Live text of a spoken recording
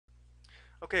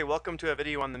Okay, welcome to a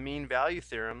video on the mean value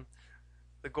theorem.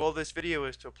 The goal of this video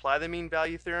is to apply the mean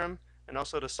value theorem and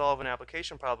also to solve an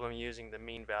application problem using the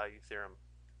mean value theorem.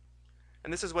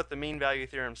 And this is what the mean value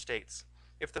theorem states.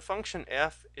 If the function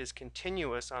f is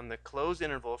continuous on the closed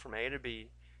interval from a to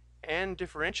b and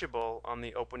differentiable on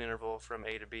the open interval from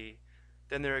a to b,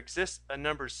 then there exists a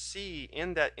number c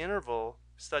in that interval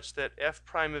such that f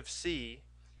prime of c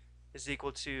is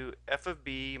equal to f of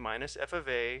b minus f of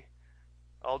a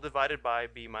all divided by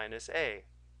b minus a.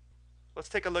 Let's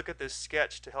take a look at this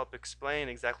sketch to help explain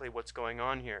exactly what's going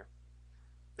on here.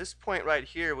 This point right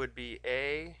here would be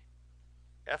a,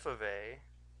 f of a,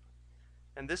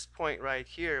 and this point right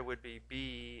here would be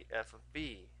b, f of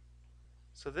b.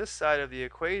 So this side of the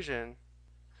equation,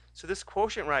 so this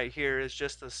quotient right here is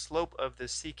just the slope of the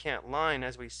secant line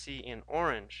as we see in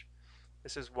orange.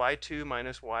 This is y2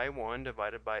 minus y1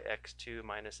 divided by x2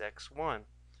 minus x1.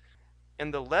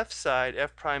 And the left side,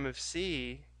 f prime of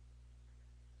c,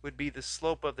 would be the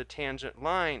slope of the tangent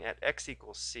line at x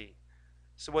equals c.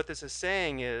 So what this is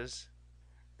saying is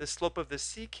the slope of the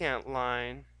secant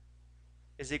line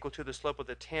is equal to the slope of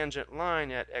the tangent line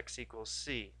at x equals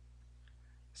c.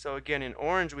 So again, in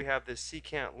orange we have the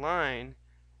secant line,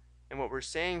 and what we're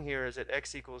saying here is at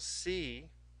x equals c,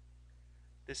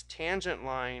 this tangent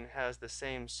line has the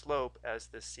same slope as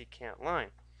the secant line.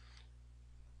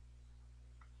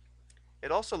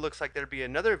 It also looks like there'd be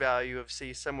another value of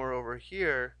c somewhere over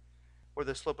here where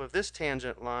the slope of this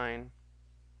tangent line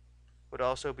would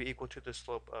also be equal to the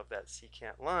slope of that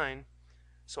secant line.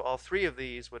 So all three of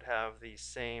these would have the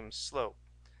same slope.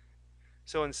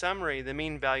 So in summary, the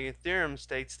mean value theorem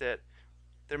states that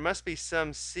there must be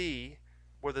some c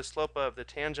where the slope of the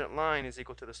tangent line is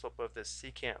equal to the slope of this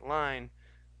secant line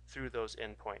through those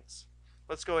endpoints.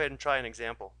 Let's go ahead and try an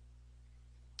example.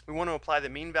 We want to apply the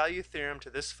mean value theorem to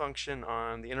this function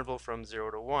on the interval from 0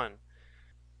 to 1.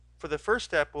 For the first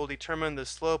step, we'll determine the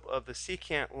slope of the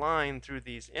secant line through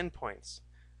these endpoints.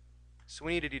 So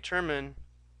we need to determine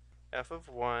f of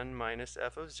 1 minus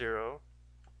f of 0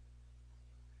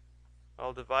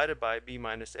 all divided by b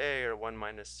minus a, or 1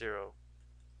 minus 0.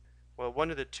 Well, 1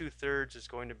 to the 2/3 is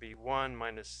going to be 1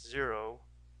 minus 0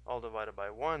 all divided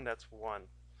by 1. That's 1.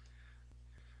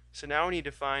 So now we need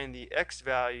to find the x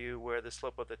value where the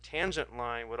slope of the tangent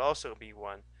line would also be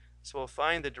 1. So we'll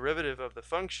find the derivative of the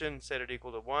function, set it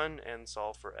equal to 1, and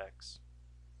solve for x.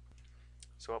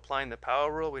 So applying the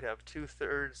power rule, we'd have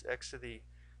 2/3 x to the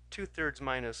 2/3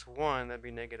 minus 1, that'd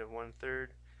be negative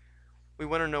 1/3. We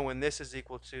want to know when this is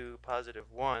equal to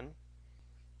positive 1.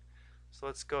 So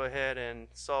let's go ahead and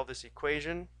solve this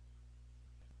equation.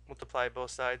 Multiply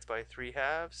both sides by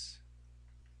 3/2.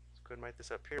 Let's go ahead and write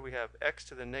this up here. We have x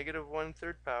to the negative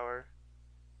 1/3 power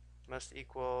must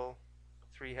equal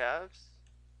 3/2.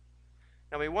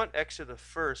 Now we want x to the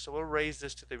first, so we'll raise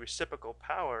this to the reciprocal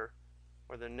power,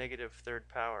 or the negative third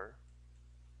power.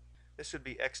 This would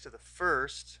be x to the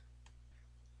first.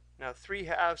 Now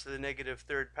 3/2 to the negative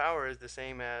third power is the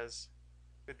same as,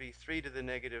 would be 3 to the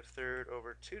negative third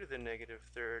over 2 to the negative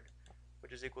third,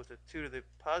 which is equal to 2 to the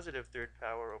positive third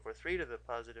power over 3 to the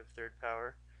positive third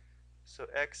power. So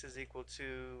x is equal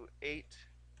to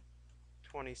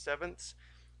 8/27,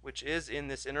 which is in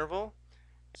this interval.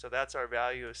 So that's our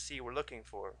value of c we're looking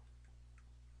for.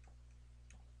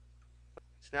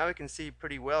 So now we can see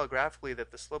pretty well graphically that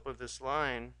the slope of this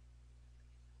line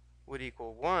would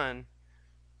equal 1.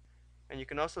 And you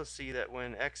can also see that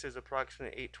when x is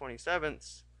approximately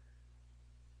 8/27,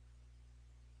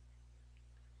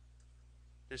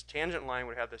 this tangent line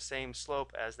would have the same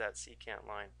slope as that secant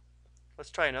line. Let's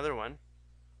try another one.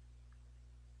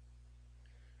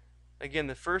 Again,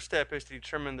 the first step is to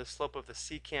determine the slope of the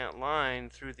secant line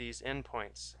through these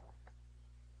endpoints.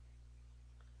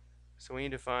 So we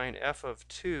need to find f of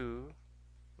 2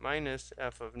 minus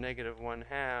f of negative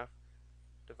 1/2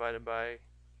 divided by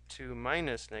 2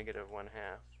 minus negative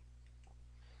 1/2.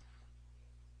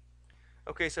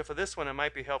 Okay, so for this one it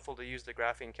might be helpful to use the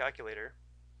graphing calculator.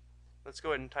 Let's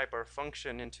go ahead and type our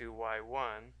function into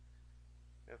y1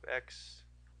 of x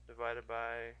divided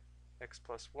by x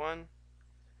plus 1.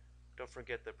 Don't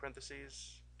forget the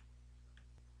parentheses.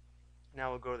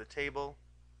 Now we'll go to the table.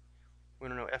 We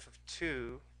want to know f of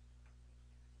 2,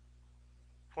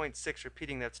 0.6,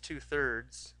 repeating, that's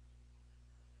 2/3.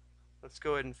 Let's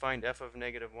go ahead and find f of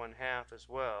negative 1/2 as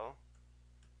well.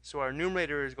 So our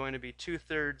numerator is going to be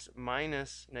 2/3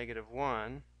 minus negative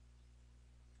 1.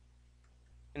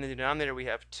 In the denominator we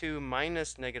have 2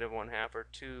 minus negative 1/2, or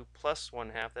 2 plus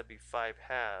 1/2, that'd be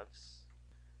 5/2.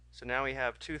 So now we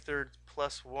have 2/3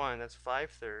 plus 1, that's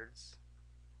 5/3,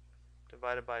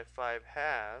 divided by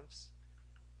 5/2.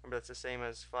 Remember, that's the same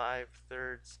as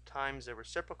 5/3 times the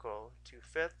reciprocal,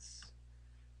 2/5.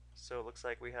 So it looks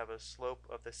like we have a slope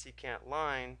of the secant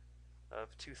line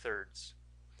of 2/3.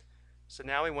 So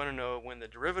now we want to know when the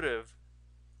derivative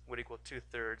would equal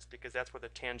 2/3, because that's where the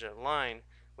tangent line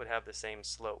would have the same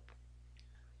slope.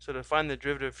 So to find the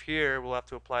derivative here, we'll have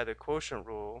to apply the quotient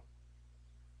rule.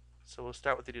 So we'll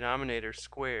start with the denominator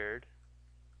squared.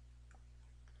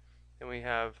 Then we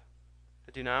have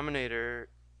the denominator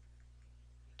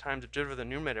times the derivative of the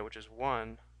numerator, which is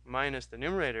 1, minus the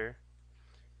numerator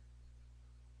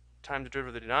times the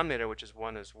derivative of the denominator, which is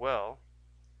 1 as well.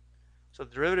 So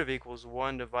the derivative equals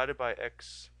 1 divided by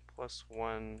x plus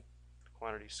 1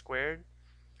 quantity squared.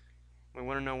 We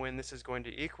want to know when this is going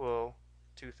to equal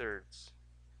 2/3.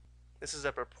 This is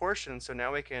a proportion, so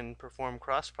now we can perform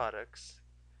cross products.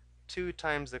 2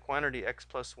 times the quantity x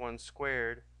plus 1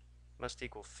 squared must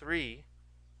equal 3.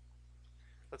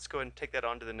 Let's go ahead and take that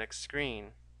onto the next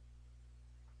screen.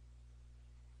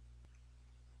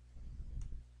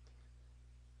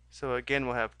 So again,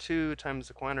 we'll have 2 times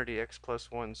the quantity x plus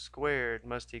 1 squared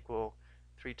must equal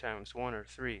 3 times 1, or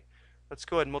 3. Let's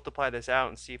go ahead and multiply this out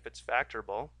and see if it's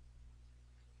factorable.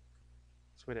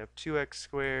 So we'd have 2x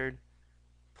squared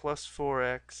plus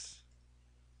 4x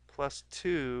plus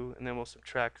 2, and then we'll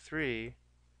subtract 3.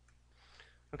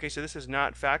 Okay, so this is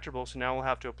not factorable, so now we'll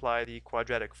have to apply the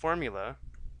quadratic formula.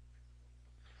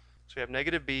 So we have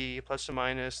negative b plus or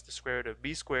minus the square root of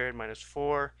b squared minus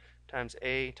 4 times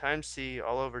a times c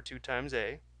all over 2 times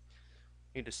a.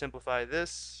 We need to simplify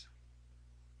this.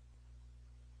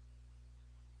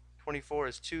 24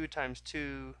 is 2 times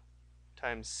 2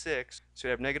 times 6. So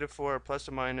we have negative 4 plus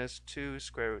or minus 2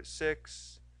 square root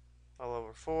 6 all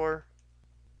over 4.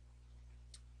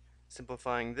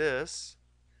 Simplifying this,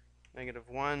 negative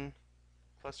 1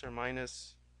 plus or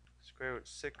minus square root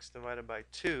 6 divided by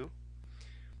 2.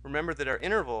 Remember that our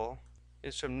interval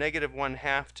is from negative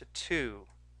 1/2 to 2.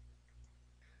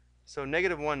 So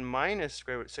negative 1 minus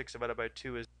square root 6 divided by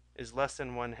 2 is less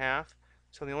than 1/2.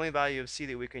 So the only value of c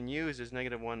that we can use is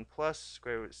negative 1 plus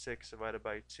square root 6 divided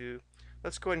by 2.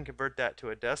 Let's go ahead and convert that to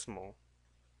a decimal.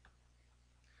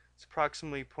 It's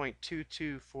approximately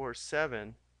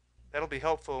 0.2247. That'll be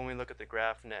helpful when we look at the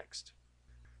graph next.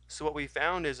 So what we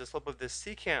found is the slope of this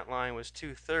secant line was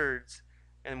 2/3,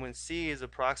 and when c is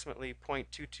approximately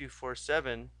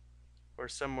 0.2247, or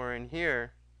somewhere in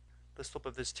here, the slope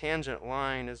of this tangent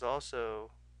line is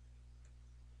also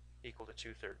equal to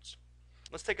 2/3.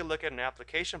 Let's take a look at an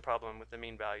application problem with the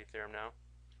mean value theorem now.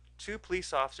 2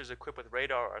 police officers equipped with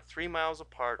radar are 3 miles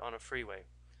apart on a freeway.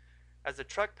 As the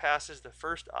truck passes the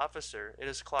first officer, it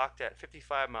is clocked at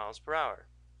 55 miles per hour.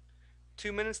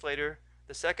 2 minutes later,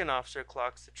 the second officer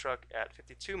clocks the truck at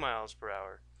 52 miles per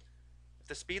hour. If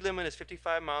the speed limit is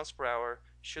 55 miles per hour,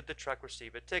 should the truck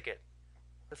receive a ticket?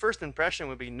 The first impression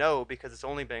would be no, because it's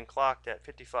only been clocked at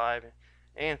 55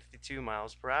 and 52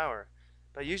 miles per hour.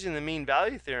 By using the mean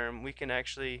value theorem, we can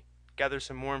actually gather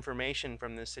some more information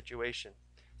from this situation.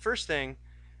 First thing,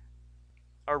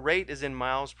 our rate is in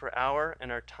miles per hour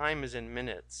and our time is in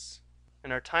minutes.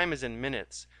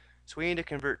 So we need to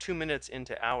convert 2 minutes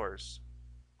into hours.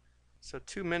 So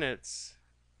 2 minutes,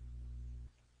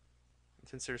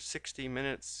 since there's 60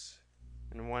 minutes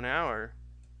in 1 hour,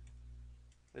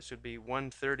 this would be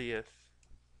 1/30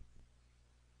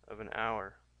 of an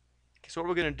hour. Okay, so what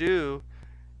we're going to do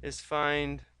is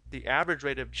find the average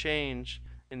rate of change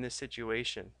in this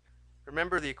situation.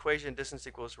 Remember the equation distance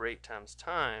equals rate times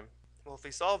time. Well, if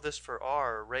we solve this for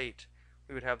r, rate,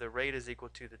 we would have the rate is equal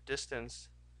to the distance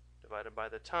divided by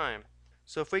the time.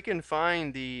 So if we can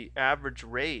find the average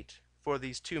rate for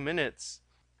these 2 minutes,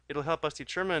 it'll help us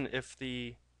determine if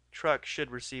the truck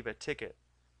should receive a ticket.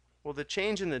 Well, the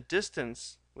change in the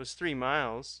distance was 3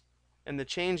 miles, and the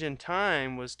change in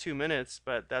time was 2 minutes,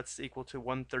 but that's equal to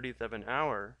 1/30 of an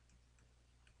hour.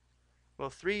 Well,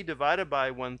 3 divided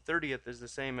by 1/30 is the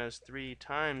same as 3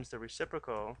 times the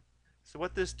reciprocal. So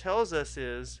what this tells us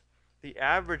is the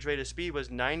average rate of speed was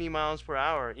 90 miles per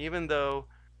hour, even though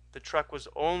the truck was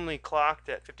only clocked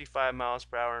at 55 miles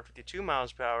per hour and 52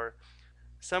 miles per hour.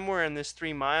 Somewhere in this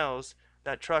 3 miles,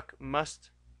 that truck must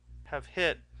have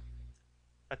hit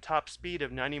a top speed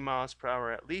of 90 miles per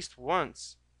hour at least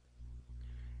once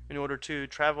in order to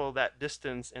travel that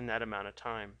distance in that amount of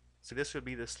time. So this would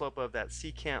be the slope of that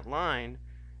secant line,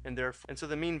 and so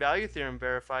the mean value theorem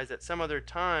verifies that some other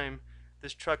time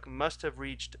this truck must have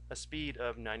reached a speed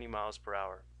of 90 miles per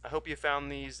hour. I hope you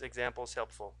found these examples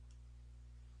helpful.